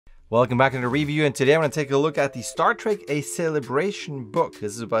Welcome back to the review, and today I'm going to take a look at the Star Trek A Celebration book.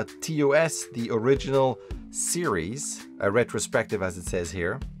 This is about TOS, the original series, a retrospective as it says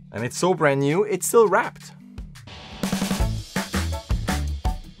here. And it's so brand new, it's still wrapped.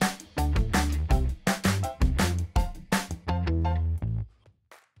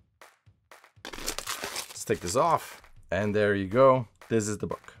 Let's take this off, and there you go. This is the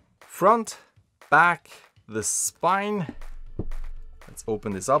book. Front, back, the spine. Let's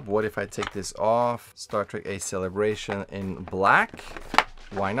open this up. What if I take this off? Star Trek A Celebration in black.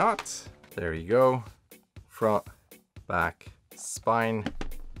 Why not? There you go. Front, back, spine.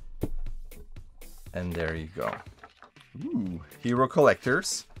 And there you go. Ooh, Hero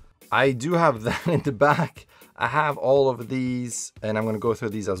Collectors. I do have that in the back. I have all of these, and I'm going to go through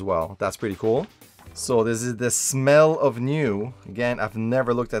these as well. That's pretty cool. So this is the Smell of New. Again, I've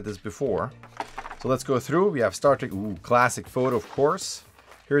never looked at this before. So let's go through. We have Star Trek, classic photo, of course.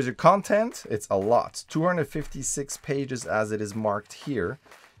 Here's your content. It's a lot. 256 pages as it is marked here.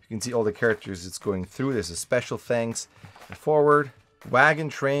 You can see all the characters it's going through. There's a special thanks and forward. Wagon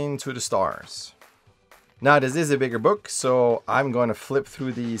Train to the Stars. Now, this is a bigger book, so I'm going to flip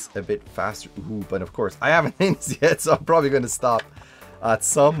through these a bit faster. But of course, I haven't finished yet, so I'm probably going to stop at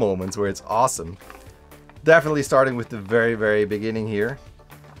some moments where it's awesome. Definitely starting with the very, very beginning here.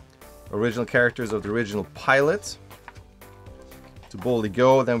 Original characters of the original pilot. To boldly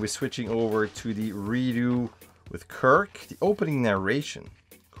go, then we're switching over to the redo with Kirk. The opening narration.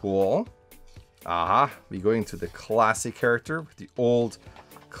 Cool. We're going to the classic character with the old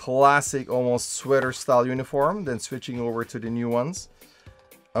classic almost sweater style uniform, then switching over to the new ones.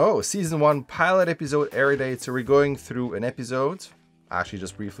 Oh, season 1 pilot episode air date. So we're going through an episode. Actually,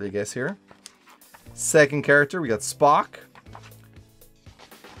 just briefly, I guess, here. Second character, we got Spock.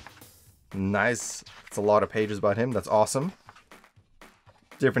 Nice. It's a lot of pages about him. That's awesome.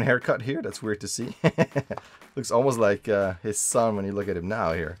 Different haircut here. That's weird to see. Looks almost like his son when you look at him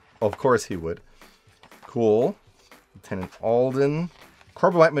now here. Of course he would. Cool. Lieutenant Alden.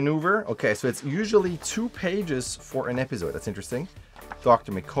 Carbonite Maneuver. Okay, so it's usually 2 pages for an episode. That's interesting.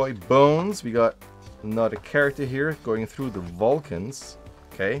 Dr. McCoy. Bones. We got another character here going through the Vulcans.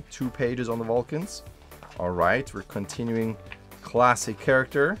 Okay, 2 pages on the Vulcans. All right, we're continuing. Classic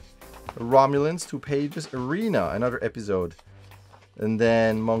character. Romulans, 2 pages. Arena, another episode. And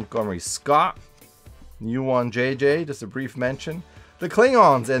then Montgomery Scott. New one, JJ, just a brief mention. The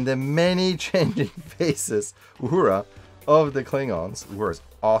Klingons and the many changing faces, Uhura, of the Klingons. Uhura is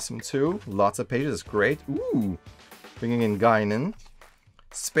awesome too. Lots of pages, great. Ooh, bringing in Guinan.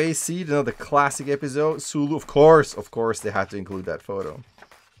 Space Seed, another classic episode. Sulu, of course they had to include that photo.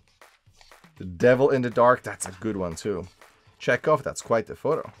 The Devil in the Dark, that's a good one too. Chekhov, that's quite the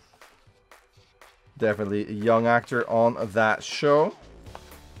photo. Definitely a young actor on that show.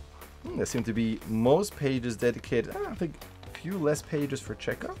 There seem to be most pages dedicated. I think a few less pages for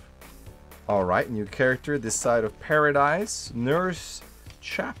Chekhov. Alright, new character, This Side of Paradise. Nurse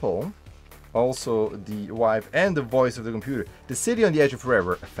Chapel. Also the wife and the voice of the computer. The City on the Edge of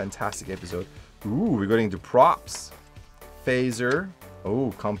Forever. A fantastic episode. Ooh, we're going to props. Phaser.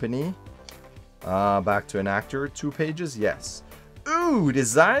 Oh, company. Back to an actor. 2 pages, yes. Ooh,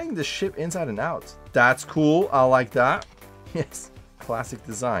 designing the ship inside and out. That's cool. I like that. Yes, classic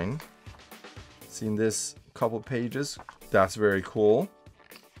design. Seen this couple pages. That's very cool.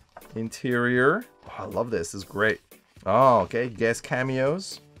 Interior. Oh, I love this. This is great. Oh, okay. Guest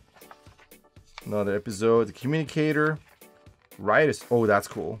cameos. Another episode. The Communicator. Writers. Oh, that's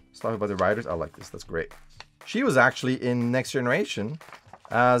cool. Let's talk about the writers. I like this. That's great. She was actually in Next Generation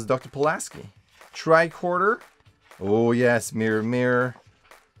as Dr. Pulaski. Tricorder. Oh, yes. Mirror, mirror.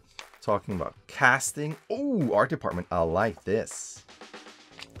 Talking about casting. Oh, art department. I like this.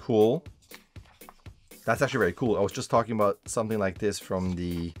 Cool. That's actually very cool. I was just talking about something like this from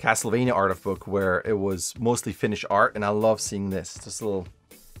the Castlevania art of book where it was mostly finished art, and I love seeing this. Just a little,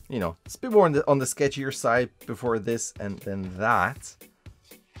 you know, it's a bit more on the sketchier side before this and then that.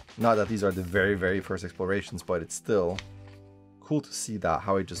 Not that these are the very, very first explorations, but it's still cool to see that,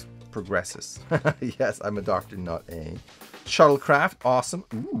 how it just progresses. Yes, I'm a doctor, not a shuttlecraft. Awesome.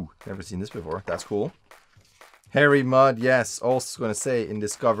 Ooh, never seen this before. That's cool. Harry Mudd, yes. Also going to say in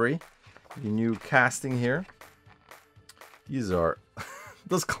Discovery, the new casting here. These are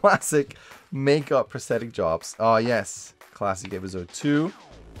those classic makeup prosthetic jobs. Oh, yes. Classic episode 2.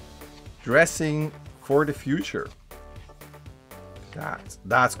 Dressing for the Future.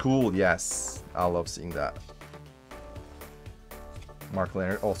 That's cool. Yes. I love seeing that. Mark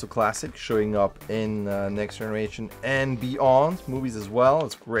Leonard, also classic, showing up in Next Generation and beyond movies as well.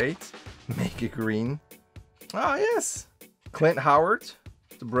 It's great. Make it green. Oh, yes. Clint Howard,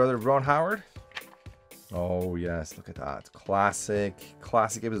 the brother of Ron Howard. Oh yes, look at that. Classic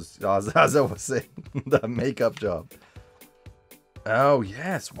episode, as I was saying, the makeup job. Oh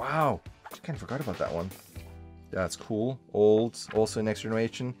yes, wow. I kind of forgot about that one. That's cool. Old, also Next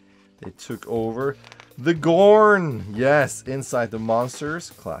Generation. They took over the Gorn. Yes, Inside the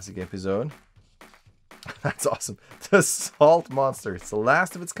Monsters. Classic episode. That's awesome. The Salt Monster. It's the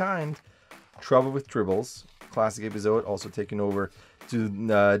last of its kind. Trouble with Tribbles. Classic episode. Also taken over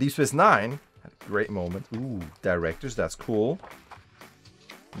to Deep Space Nine. Had a great moment. Ooh, directors. That's cool.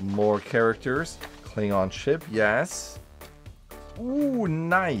 More characters. Klingon ship. Yes. Ooh,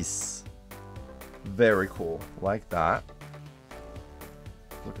 nice. Very cool. Like that.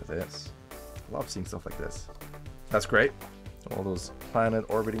 Look at this. Love seeing stuff like this. That's great. All those planet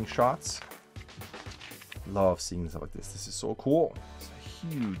orbiting shots. Love seeing stuff like this. This is so cool. It's a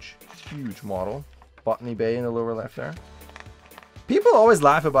huge, huge model. Botany Bay in the lower left there. People always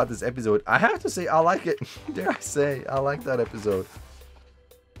laugh about this episode. I have to say, I like it. Dare I say, I like that episode.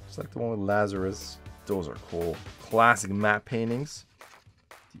 It's like the one with Lazarus. Those are cool. Classic map paintings.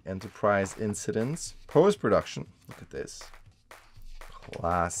 The Enterprise incidents. Post-production. Look at this.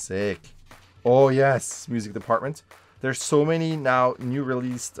 Classic. Oh yes, music department. There's so many now new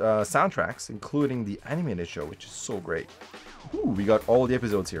released soundtracks, including the animated show, which is so great. Ooh, we got all the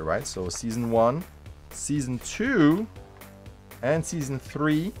episodes here, right? So season 1, season 2, and season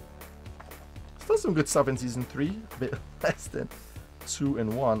 3. Still some good stuff in season 3. A bit less than 2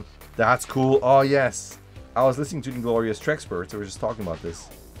 and 1. That's cool. Oh yes. I was listening to Inglorious Trexperts. They were just talking about this.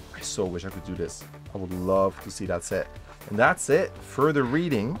 I so wish I could do this. I would love to see that set. And that's it. Further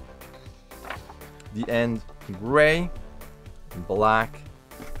reading. The end in gray, in black,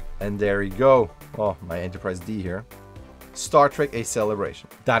 and there you go. Oh, my Enterprise D here. Star Trek: A Celebration.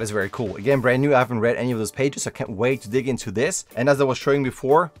 That is very cool. Again, brand new. I haven't read any of those pages. I can't wait to dig into this. And as I was showing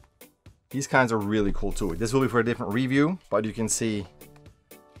before, these kinds are really cool too. This will be for a different review, but you can see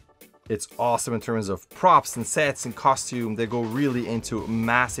it's awesome in terms of props and sets and costume. They go really into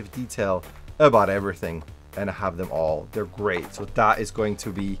massive detail about everything, and I have them all. They're great. So that is going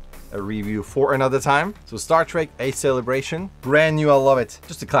to be a review for another time. So Star Trek: A Celebration, brand new. I love it.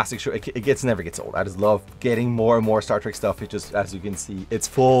 Just a classic show. It never gets old. I just love getting more and more Star Trek stuff. It just, as you can see, it's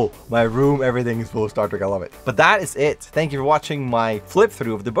full. My room, everything is full of Star Trek. I love it. But that is it. Thank you for watching my flip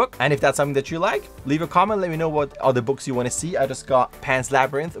through of the book. And if that's something that you like, leave a comment. Let me know what other books you want to see. I just got Pan's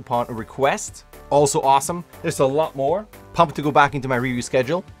Labyrinth upon request. Also awesome. There's a lot more. Pumped to go back into my review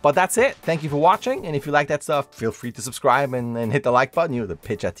schedule. But that's it. Thank you for watching. And if you like that stuff, feel free to subscribe and hit the like button. You know, the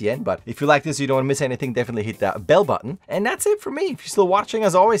pitch at the end. But if you like this, you don't want to miss anything, definitely hit that bell button. And that's it for me. If you're still watching,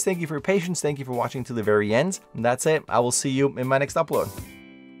 as always, thank you for your patience. Thank you for watching to the very end. And that's it. I will see you in my next upload.